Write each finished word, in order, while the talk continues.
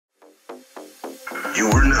You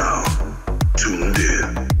are now tuned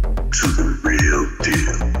in to the real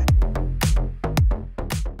deal.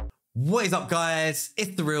 What is up, guys?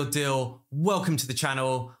 It's the real deal. Welcome to the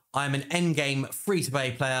channel. I'm an endgame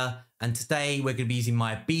free-to-play player, and today we're going to be using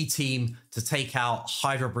my B team to take out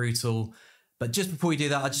Hydra Brutual. But just before we do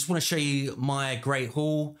that, I just want to show you my great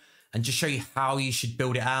haul and just show you how you should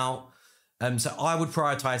build it out. So I would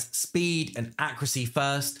prioritize speed and accuracy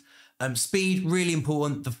first. Speed, really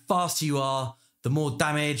important. The faster you are, the more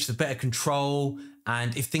damage, the better control.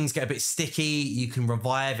 And if things get a bit sticky, you can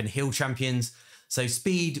revive and heal champions. So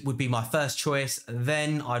speed would be my first choice.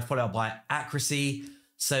 Then I'd follow up by accuracy.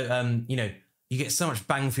 So, you know, you get so much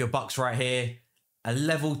bang for your bucks right here. A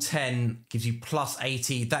level 10 gives you plus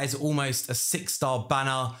 80. That is almost a 6-star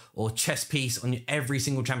banner or chess piece on every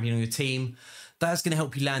single champion on your team. That's going to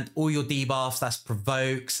help you land all your debuffs. That's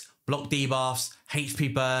provokes, block debuffs,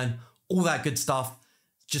 HP burn, all that good stuff.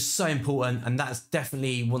 Just so important. And that's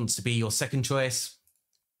definitely wants to be your second choice.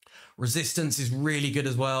 Resistance is really good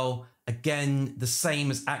as well. Again, the same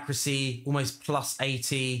as accuracy, almost plus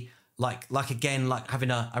 80. Like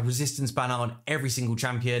having a resistance banner on every single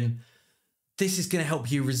champion. This is going to help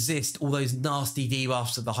you resist all those nasty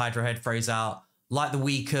debuffs that the Hydra head throws out, like the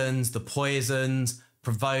weakens, the poisons,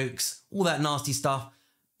 provokes, all that nasty stuff.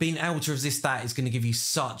 Being able to resist that is going to give you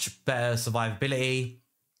such better survivability.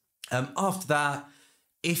 After that,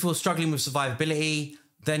 if you're struggling with survivability,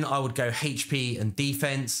 then I would go HP and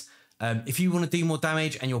defense. If you want to do more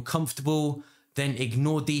damage and you're comfortable, then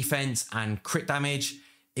ignore defense and crit damage.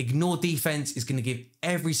 Ignore defense is going to give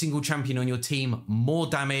every single champion on your team more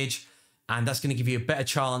damage, and that's going to give you a better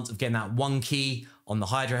chance of getting that one key on the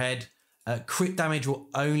Hydra head. Crit damage will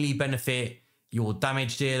only benefit your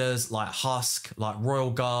damage dealers like Husk, like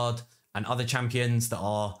Royal Guard, and other champions that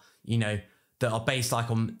are, you know, that are based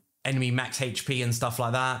like on enemy max HP and stuff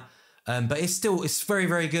like that. But it's very,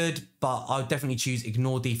 very good, but I would definitely choose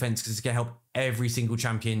ignore defense because it's going to help every single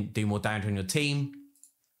champion do more damage on your team.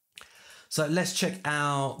 So let's check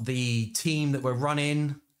out the team that we're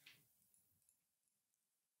running.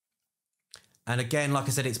 And again, like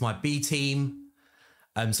I said, it's my B team.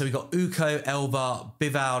 So we've got Uko, Elva,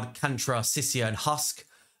 Bivald, Kantra, Sissia, and Husk.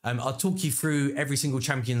 I'll talk you through every single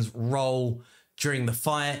champion's role during the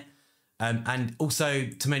fight. And also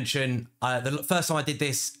to mention, the first time I did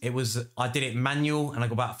this, I did it manual and I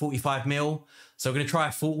got about 45 mil. So we're going to try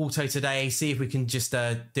a full auto today, see if we can just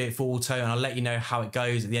do it full auto, and I'll let you know how it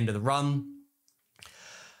goes at the end of the run.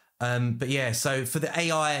 But yeah, so for the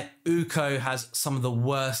AI, Uko has some of the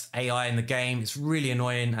worst AI in the game. It's really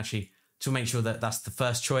annoying, actually, to make sure that that's the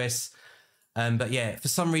first choice. But yeah, for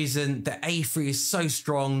some reason, the A3 is so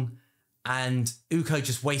strong and Uko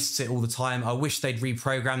just wastes it all the time. I wish they'd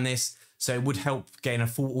reprogram this so it would help getting a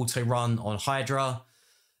full auto run on Hydra.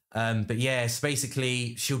 But yeah, so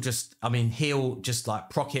basically he'll just like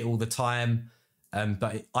proc it all the time.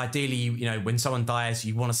 But ideally, you know, when someone dies,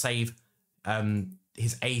 you want to save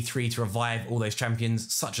his A3 to revive all those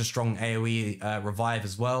champions. Such a strong AoE revive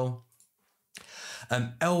as well.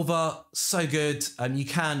 Elva, so good. You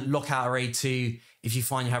can lock out her A2 if you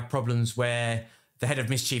find you have problems where the head of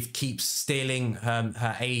mischief keeps stealing her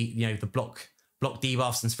the block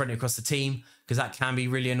debuffs and spreading it across the team, because that can be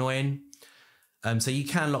really annoying. So you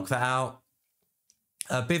can lock that out.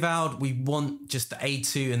 Bivald, we want just the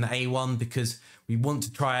A2 and the A1 because we want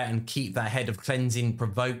to try and keep that head of cleansing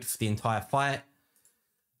provoked for the entire fight.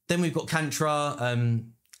 Then we've got Kantra.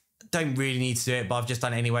 Don't really need to do it, but I've just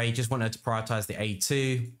done it anyway. Just want her to prioritize the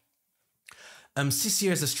A2.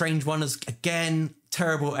 Sissia is a strange one. Again,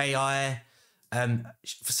 terrible AI.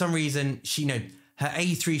 For some reason, her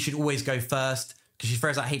A3 should always go first because she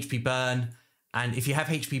throws out HP burn. And if you have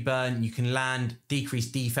HP burn, you can land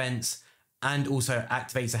decreased defense and also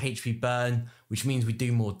activates a HP burn, which means we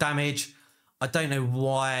do more damage. I don't know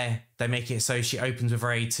why they make it so she opens with her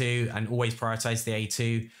A2 and always prioritizes the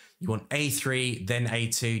A2. You want A3, then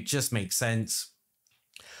A2, just makes sense.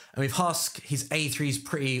 And with Husk, his A3 is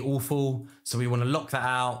pretty awful, so we want to lock that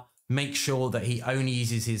out. Make sure that he only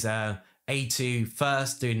uses his A2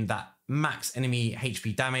 first, doing that max enemy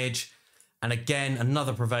HP damage. And again,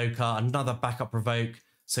 another provoker, another backup provoke.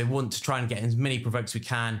 So we want to try and get as many provokes we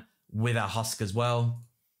can with our Husk as well.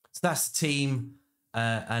 So that's the team.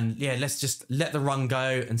 And yeah, let's just let the run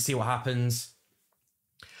go and see what happens.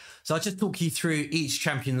 So I'll just talk you through each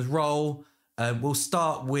champion's role. We'll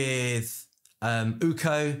start with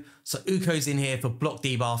Uko. So Uko's in here for block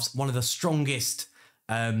debuffs, one of the strongest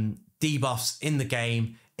debuffs in the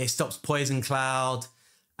game. It stops Poison Cloud,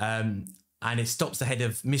 and it stops the head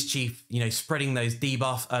of mischief, you know, spreading those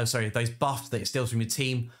those buffs that it steals from your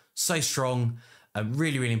team. So strong,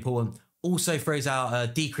 really, really important. Also throws out a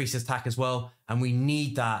decreased attack as well, and we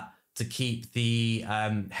need that to keep the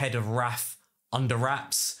head of Wrath under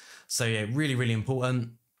wraps. So yeah, really, really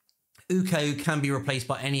important. Uko can be replaced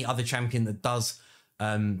by any other champion that does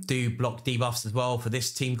do block debuffs as well for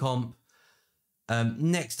this team comp.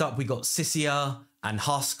 Next up, we got Sissia and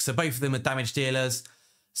Husk. So both of them are damage dealers.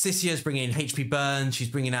 Sissia's bringing in HP burn. She's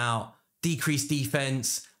bringing out decreased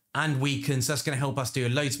defense and weaken. So that's going to help us do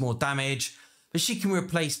loads more damage. But she can be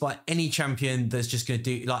replaced by any champion that's just going to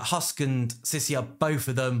do, like Husk and Sissia, both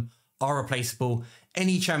of them are replaceable.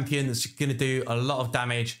 Any champion that's going to do a lot of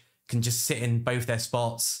damage can just sit in both their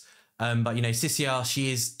spots. But, you know, Sissia,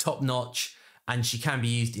 she is top notch and she can be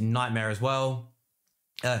used in Nightmare as well.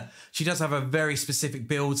 She does have a very specific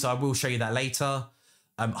build, so I will show you that later.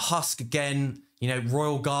 Husk, again, you know,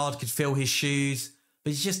 Royal Guard could fill his shoes.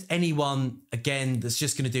 But it's just anyone, again, that's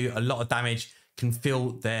just going to do a lot of damage can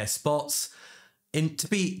fill their spots. To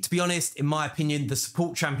be honest, in my opinion, the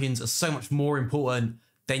support champions are so much more important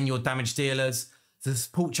than your damage dealers. The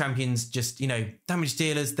support champions just, you know, damage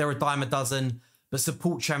dealers, they're a dime a dozen, but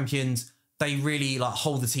support champions, they really like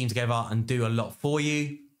hold the team together and do a lot for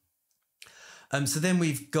you. So then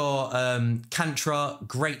we've got Kantra,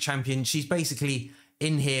 great champion. She's basically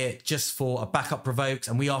in here just for a backup provokes,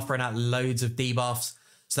 and we are throwing out loads of debuffs.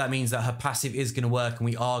 So that means that her passive is going to work, and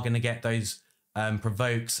we are going to get those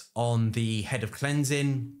provokes on the head of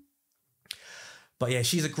cleansing. But yeah,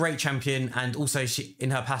 she's a great champion, and also she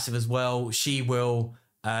in her passive as well, she will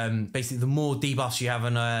basically, the more debuffs you have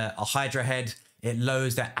on a Hydra head, it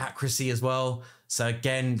lowers their accuracy as well. So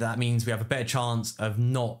again, that means we have a better chance of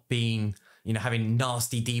not being, you know, having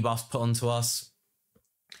nasty debuffs put onto us.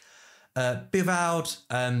 Bivald,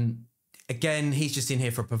 again, he's just in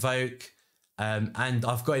here for a provoke. And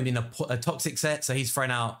I've got him in a toxic set, so he's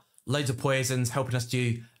throwing out loads of poisons, helping us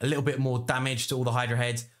do a little bit more damage to all the Hydra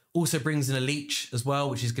heads. Also brings in a leech as well,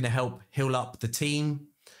 which is going to help heal up the team.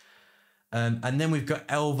 And then we've got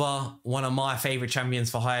Elva, one of my favorite champions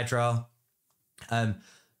for Hydra.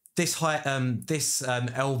 This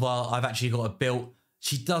Elva, I've actually got it built.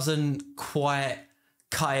 She doesn't quite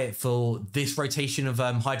cut it for this rotation of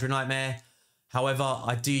Hydra Nightmare. However,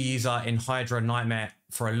 I do use her in Hydra Nightmare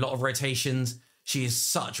for a lot of rotations. She is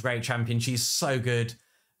such a great champion. She's so good.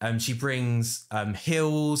 She brings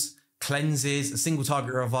heals, cleanses, a single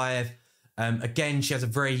target revive. Again, she has a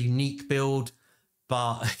very unique build,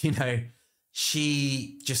 but you know,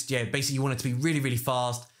 she just, yeah, basically you want it to be really, really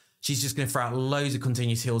fast. She's just going to throw out loads of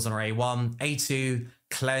continuous heals on her A1, A2,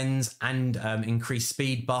 cleanse, and increased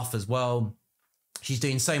speed buff as well. She's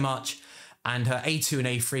doing so much, and her A2 and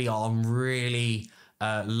A3 are on really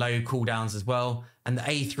low cooldowns as well. And the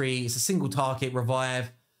A3 is a single target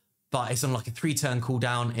revive, but it's on like a 3-turn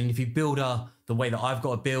cooldown. And if you build her the way that I've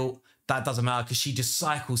got it built, that doesn't matter because she just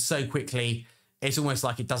cycles so quickly. It's almost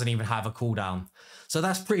like it doesn't even have a cooldown. So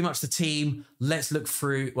that's pretty much the team. Let's look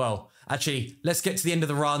through, well, actually, let's get to the end of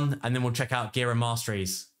the run and then we'll check out gear and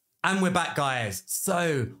masteries. And we're back, guys.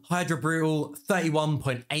 So Hydra Brutal,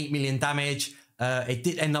 31.8 million damage. It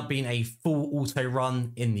did end up being a full auto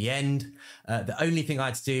run in the end. The only thing I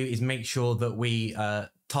had to do is make sure that we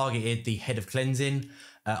targeted the head of cleansing.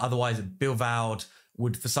 Otherwise, Bivald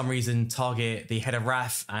would, for some reason, target the head of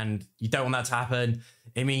Wrath, and you don't want that to happen.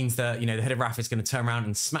 It means that, you know, the head of Wrath is going to turn around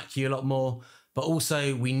and smack you a lot more. But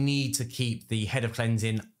also, we need to keep the head of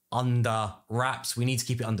cleansing under wraps. We need to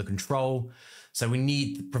keep it under control. So we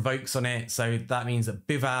need provokes on it. So that means that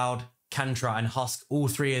Bivald, Kantra, and Husk, all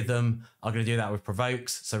three of them are going to do that with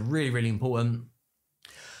provokes. So really, really important.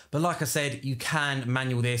 But like I said, you can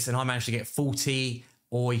manual this, and I managed to get 40,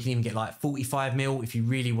 or you can even get like 45 mil if you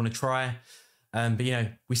really want to try. But you know,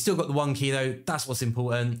 we still got the 1 key though. That's what's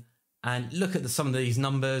important. And look at some of these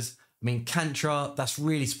numbers. I mean, Kantra, that's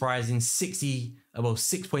really surprising.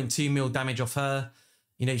 6.2 mil damage off her.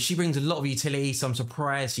 You know, she brings a lot of utility, so I'm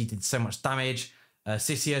surprised she did so much damage.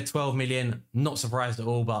 Sissia, 12 million, not surprised at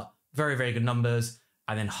all, but very, very good numbers.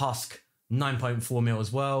 And then Husk, 9.4 mil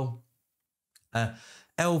as well.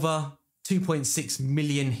 Elva, 2.6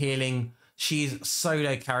 million healing. She's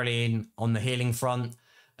solo carrying on the healing front.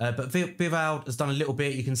 But Bivald has done a little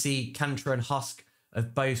bit. You can see Kantra and Husk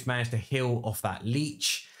have both managed to heal off that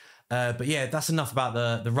leech. But yeah, that's enough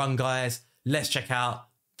about the run, guys. Let's check out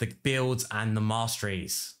the builds and the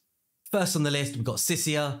masteries. First on the list, we've got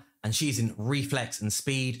Sissia, and she's in Reflex and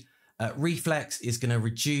Speed. Reflex is going to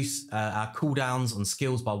reduce our cooldowns on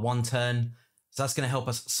skills by 1 turn. So that's going to help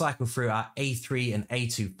us cycle through our A3 and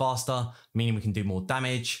A2 faster, meaning we can do more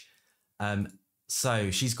damage. So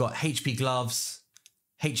she's got HP gloves,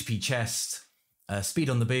 HP chest, speed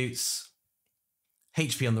on the boots,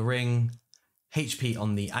 HP on the ring, HP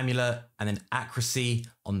on the amulet, and then accuracy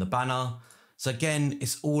on the banner. So again,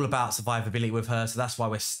 it's all about survivability with her. So that's why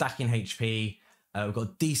we're stacking HP. We've got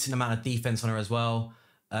a decent amount of defense on her as well.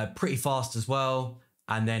 Pretty fast as well.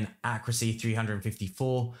 And then accuracy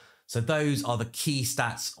 354. So those are the key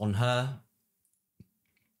stats on her.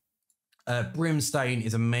 Brimstone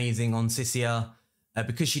is amazing on Sissia.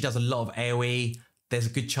 Because she does a lot of AoE, there's a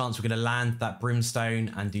good chance we're going to land that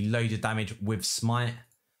Brimstone and do loads of damage with Smite.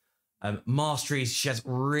 Masteries, she has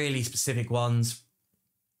really specific ones.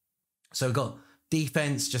 So we've got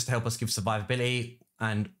defense just to help us give survivability,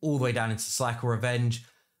 and all the way down into Cycle Revenge.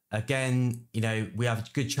 Again, you know, we have a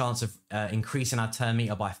good chance of increasing our turn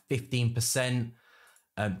meter by 15%.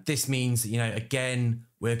 This means, you know, again,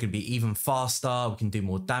 we're going to be even faster. We can do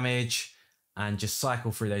more damage and just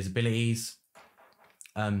cycle through those abilities.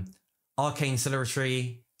 Arcane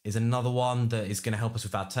Celeratory is another one that is going to help us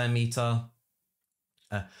with our turn meter.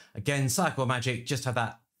 Again, Cycle Magic, just have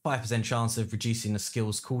that 5% chance of reducing the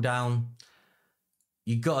skill's cooldown.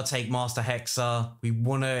 You got to take Master Hexer. We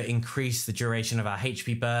want to increase the duration of our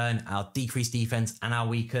HP burn, our decreased defense, and our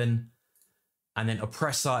weaken. And then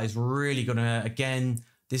Oppressor is really going to, again,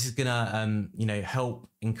 this is going to, you know, help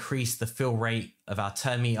increase the fill rate of our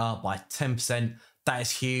turn meter by 10%. That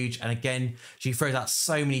is huge. And again, she throws out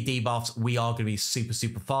so many debuffs. We are going to be super,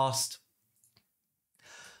 super fast.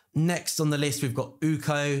 Next on the list, we've got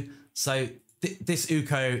Uko. So this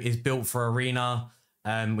Uko is built for Arena.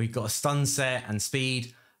 We've got a stun set and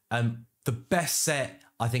speed. The best set,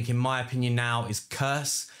 I think, in my opinion now, is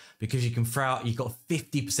Curse, because you can throw out, you've got a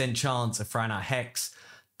 50% chance of throwing out Hex.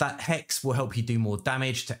 That Hex will help you do more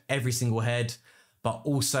damage to every single head, but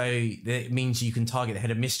also it means you can target the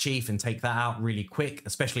head of Mischief and take that out really quick,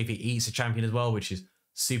 especially if it eats a champion as well, which is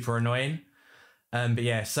super annoying. But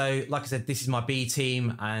yeah, so like I said, this is my B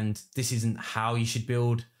team, and this isn't how you should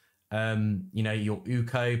build you know, your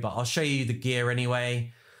Uko, but I'll show you the gear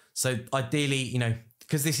anyway. So ideally, you know,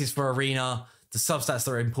 because this is for Arena, the substats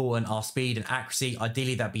that are important are speed and accuracy.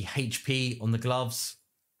 Ideally, that'd be HP on the gloves,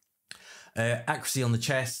 accuracy on the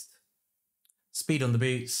chest, speed on the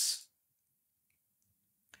boots,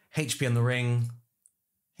 HP on the ring,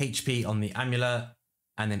 HP on the amulet,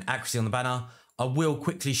 and then accuracy on the banner. I will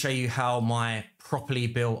quickly show you how my properly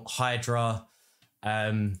built Hydra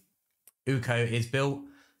Uko is built.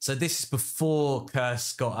 So this is before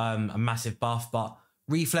Curse got a massive buff, but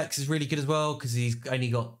Reflex is really good as well, because he's only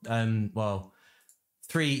got well,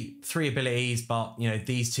 three abilities, but you know,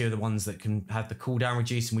 these two are the ones that can have the cooldown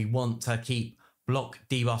reduced, and we want to keep block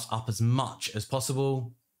debuffs up as much as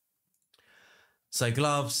possible. So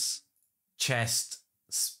gloves, chest,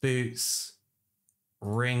 boots,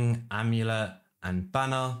 ring, amulet, and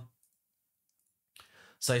banner.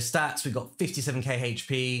 So stats, we've got 57k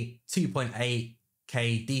HP,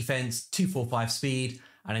 2.8k defense, 245 speed,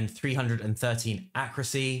 and then 313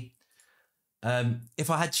 accuracy. If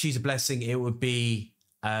I had to choose a blessing, it would be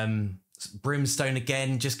Brimstone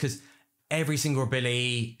again, just because every single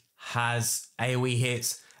ability has AoE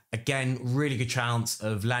hits. Again, really good chance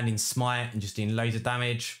of landing Smite and just doing loads of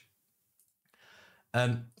damage.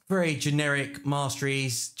 Very generic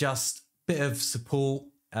masteries, just bit of support,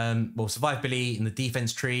 well, survivability in the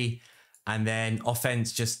defense tree, and then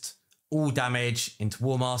offense, just all damage into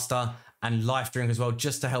War Master, and life drink as well,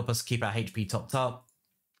 just to help us keep our HP topped up.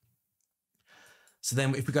 So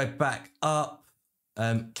then if we go back up,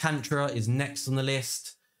 Kantra is next on the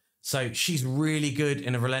list. So she's really good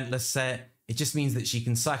in a Relentless set. It just means that she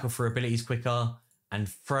can cycle through abilities quicker and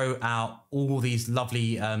throw out all these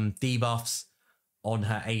lovely debuffs on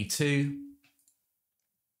her A2.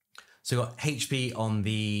 So we've got HP on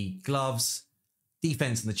the gloves,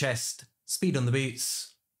 defense on the chest, speed on the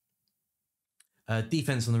boots,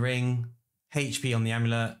 defense on the ring, HP on the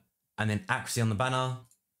amulet, and then accuracy on the banner.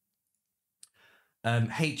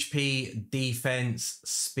 HP, defense,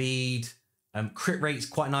 speed, crit rate's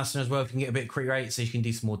quite nice as well. You can get a bit of crit rate, so you can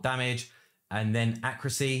do some more damage, and then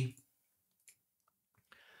accuracy.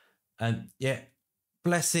 Yeah,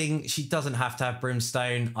 blessing, she doesn't have to have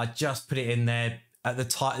Brimstone. I just put it in there at the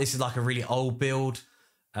time. This is like a really old build,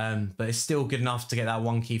 but it's still good enough to get that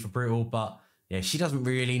 1 key for Brutal. But yeah, she doesn't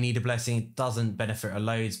really need a blessing. It doesn't benefit her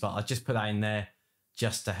loads, but I just put that in there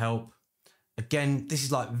just to help. Again, this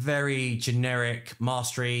is like very generic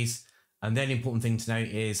masteries. And the only important thing to note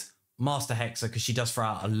is Master Hexer, because she does throw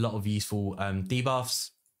out a lot of useful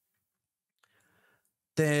debuffs.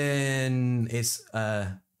 Then it's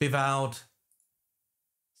Bivald.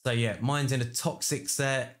 So yeah, mine's in a Toxic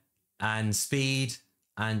set and speed.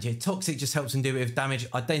 And yeah, Toxic just helps him do a bit of damage.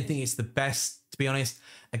 I don't think it's the best, to be honest.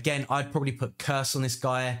 Again, I'd probably put Curse on this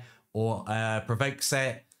guy, or Provoke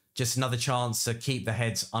set, just another chance to keep the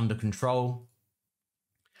heads under control.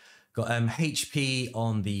 Got HP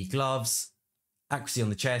on the gloves, accuracy on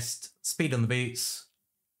the chest, speed on the boots,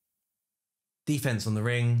 defense on the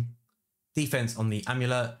ring, defense on the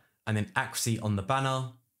amulet, and then accuracy on the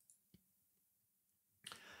banner.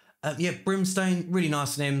 Yeah, Brimstone, really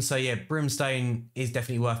nice on him. So yeah, Brimstone is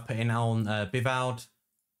definitely worth putting on Bivald.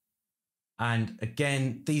 And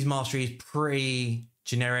again, these masteries pretty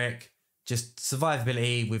generic, just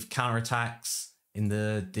survivability with counterattacks in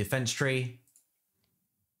the defense tree.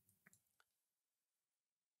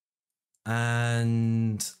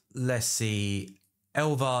 And let's see,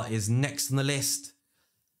 Elva is next on the list.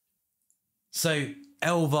 So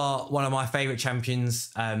Elva, one of my favorite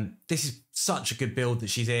champions. This is such a good build that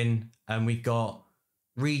she's in. We've got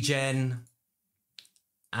regen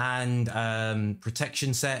and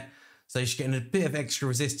protection set. So she's getting a bit of extra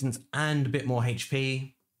resistance and a bit more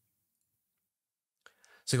HP.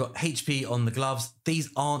 So we've got HP on the gloves. These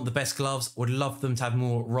aren't the best gloves. Would love them to have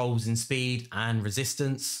more rolls in speed and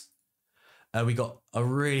resistance. We got a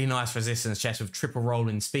really nice resistance chest with triple roll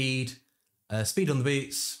in speed. Speed on the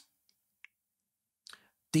boots.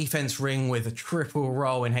 Defense ring with a triple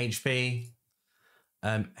roll in HP.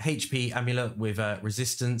 HP amulet with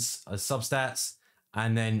resistance as substats.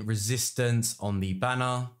 And then resistance on the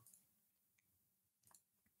banner.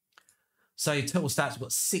 So total stats, we've got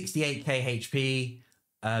 68k HP,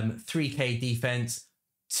 3k defense,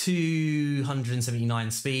 279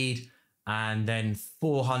 speed, and then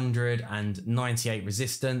 498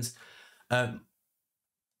 resistance.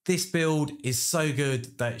 This build is so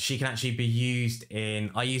good that she can actually be used in,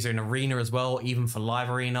 I use her in arena as well, even for live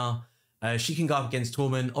arena. She can go up against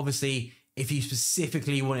Torment. Obviously, if you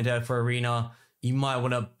specifically wanted her for arena, you might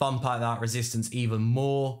want to bump out that resistance even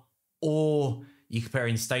more, or you could put her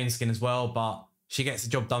in Stone Skin as well, but she gets the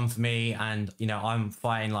job done for me, and you know, I'm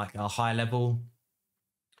fighting like a high level.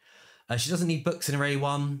 She doesn't need books in her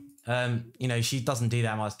A1. You know, she doesn't do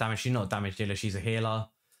that much damage. She's not a damage dealer, she's a healer.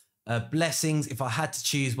 Blessings, if I had to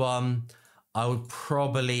choose one, I would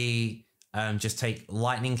probably just take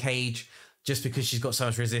Lightning Cage, just because she's got so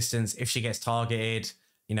much resistance. If she gets targeted,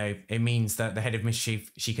 you know, it means that the Head of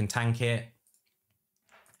Mischief, she can tank it.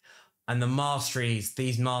 And the masteries,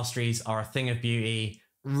 these masteries are a thing of beauty.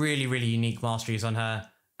 Really, really unique masteries on her,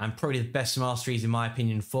 and probably the best masteries in my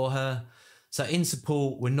opinion for her. So in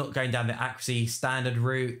support, we're not going down the accuracy standard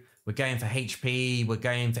route. We're going for HP. We're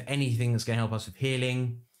going for anything that's going to help us with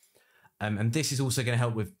healing. And this is also going to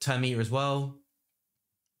help with turn meter as well.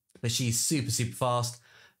 But she's super, super fast.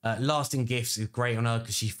 Lasting Gifts is great on her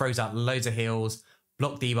because she throws out loads of heals,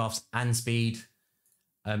 block debuffs, and speed.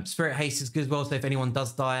 Spirit Haste is good as well. So if anyone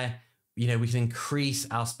does die, you know, we can increase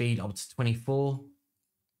our speed up to 24.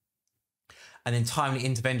 And then Timely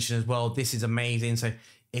Intervention as well. This is amazing. So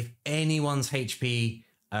if anyone's HP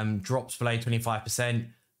drops below 25%,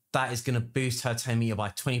 that is going to boost her turn meter by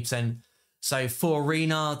 20%. So for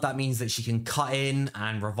Arena, that means that she can cut in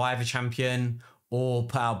and revive a champion or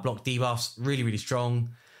put out block debuffs really, really strong.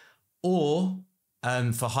 Or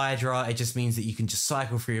for Hydra, it just means that you can just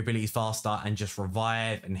cycle through your abilities faster and just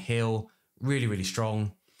revive and heal really, really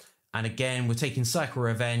strong. And again, we're taking Cycle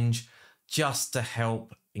Revenge just to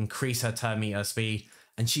help increase her turn meter speed.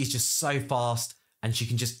 And she's just so fast, and she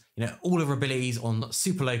can just, you know, all of her abilities on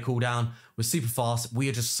super low cooldown with super fast. We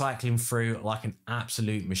are just cycling through like an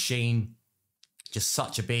absolute machine. Just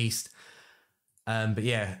such a beast. But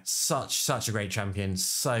yeah, such a great champion.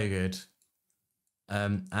 So good.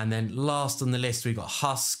 And then last on the list, we've got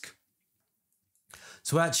Husk.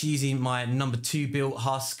 So we're actually using my number 2 built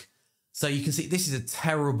Husk. So you can see this is a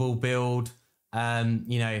terrible build,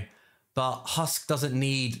 you know, but Husk doesn't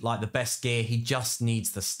need like the best gear. He just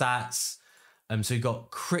needs the stats. So we've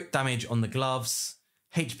got crit damage on the gloves,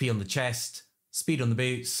 HP on the chest, speed on the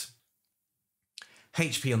boots,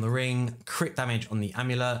 HP on the ring, crit damage on the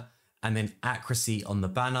amulet, and then accuracy on the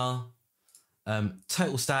banner.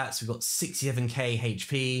 Total stats, we've got 67k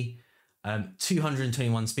HP,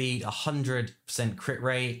 221 speed, 100% crit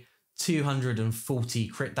rate, 240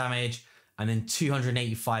 crit damage, and then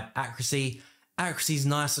 285 accuracy. Accuracy is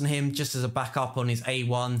nice on him just as a backup on his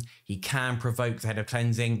A1. He can provoke the Head of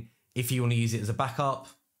Cleansing if you want to use it as a backup.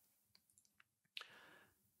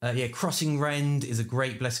 Yeah, Crossing Rend is a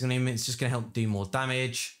great blessing on him. It's just going to help do more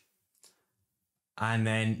damage. And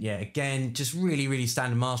then, yeah, again, just really, really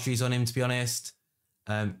standard masteries on him, to be honest.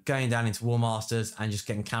 Going down into War Masters and just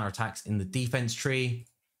getting counterattacks in the defense tree.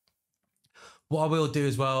 What I will do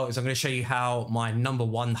as well is I'm going to show you how my number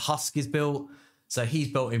 1 Husk is built. So he's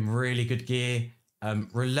built in really good gear.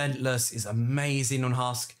 Relentless is amazing on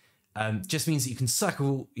Husk. just means that you can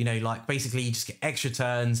circle, you know, like basically you just get extra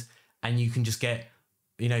turns and you can just get,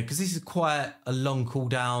 you know, because this is quite a long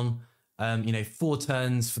cooldown, you know, 4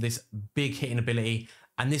 turns for this big hitting ability.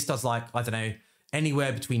 And this does like, I don't know,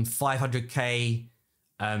 anywhere between 500k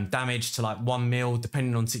damage to like 1 mil,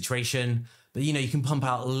 depending on situation. But, you know, you can pump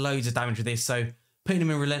out loads of damage with this. So putting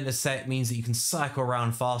them in Relentless set means that you can cycle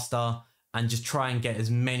around faster and just try and get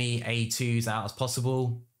as many A2s out as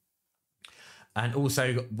possible. And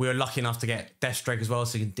also, we're lucky enough to get Deathstroke as well,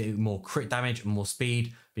 so you can do more crit damage and more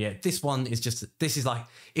speed. But yeah, this one is just, this is like,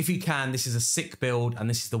 if you can, this is a sick build, and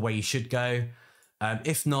this is the way you should go.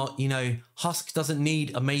 If not, you know, Husk doesn't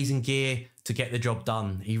need amazing gear to get the job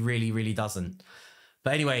done. He really, really doesn't.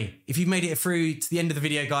 But anyway, if you've made it through to the end of the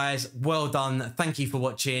video, guys, well done. Thank you for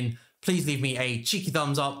watching. Please leave me a cheeky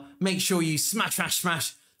thumbs up. Make sure you smash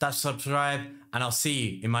that subscribe, and I'll see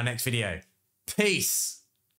you in my next video. Peace.